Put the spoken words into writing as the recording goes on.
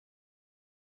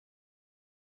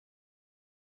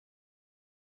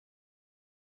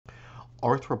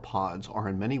Arthropods are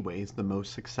in many ways the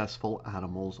most successful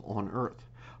animals on Earth.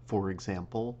 For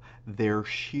example, their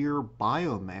sheer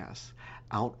biomass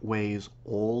outweighs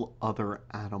all other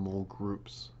animal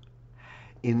groups.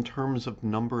 In terms of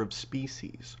number of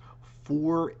species,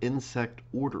 four insect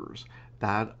orders,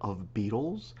 that of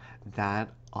beetles,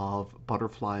 that of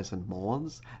butterflies and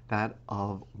moths, that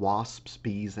of wasps,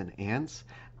 bees, and ants,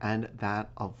 and that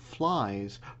of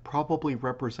flies, probably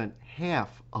represent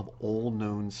half of all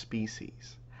known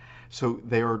species. So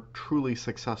they are truly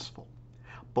successful.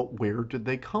 But where did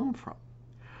they come from?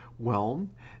 Well,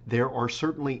 there are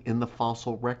certainly in the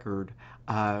fossil record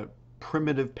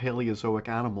primitive Paleozoic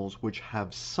animals which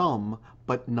have some,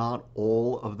 but not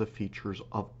all, of the features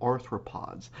of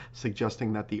arthropods,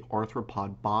 suggesting that the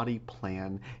arthropod body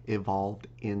plan evolved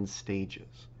in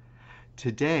stages.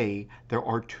 Today, there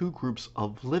are two groups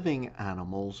of living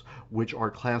animals which are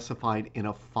classified in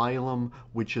a phylum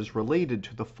which is related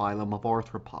to the phylum of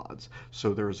arthropods.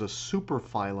 So there's a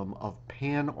superphylum of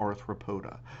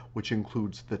Panarthropoda, which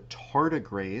includes the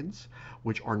tardigrades,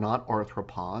 which are not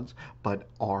arthropods but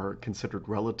are considered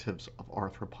relatives of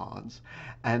arthropods,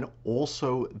 and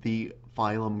also the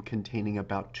phylum containing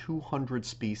about 200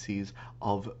 species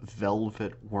of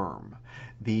velvet worm.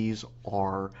 These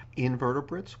are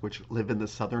invertebrates which live in the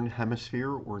southern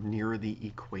hemisphere or near the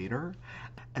equator.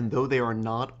 And though they are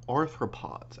not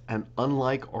arthropods, and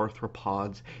unlike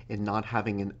arthropods in not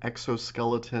having an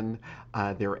exoskeleton,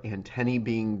 their antennae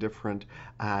being different,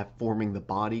 forming the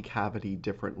body cavity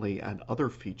differently, and other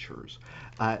features,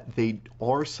 they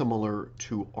are similar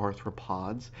to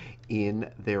arthropods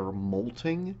in their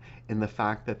molting, in the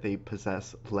fact that they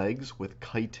possess legs with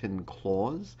chitin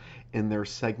claws, in their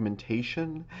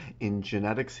segmentation, in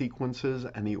genetic sequences,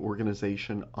 and the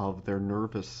organization of their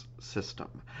nervous system.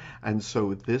 And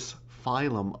so this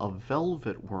phylum of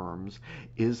velvet worms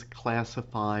is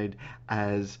classified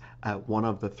as one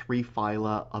of the three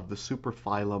phyla of the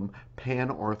superphylum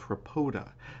Panarthropoda.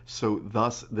 So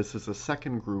thus, this is a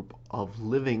second group of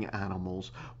living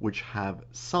animals which have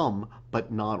some,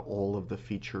 but not all, of the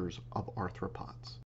features of arthropods.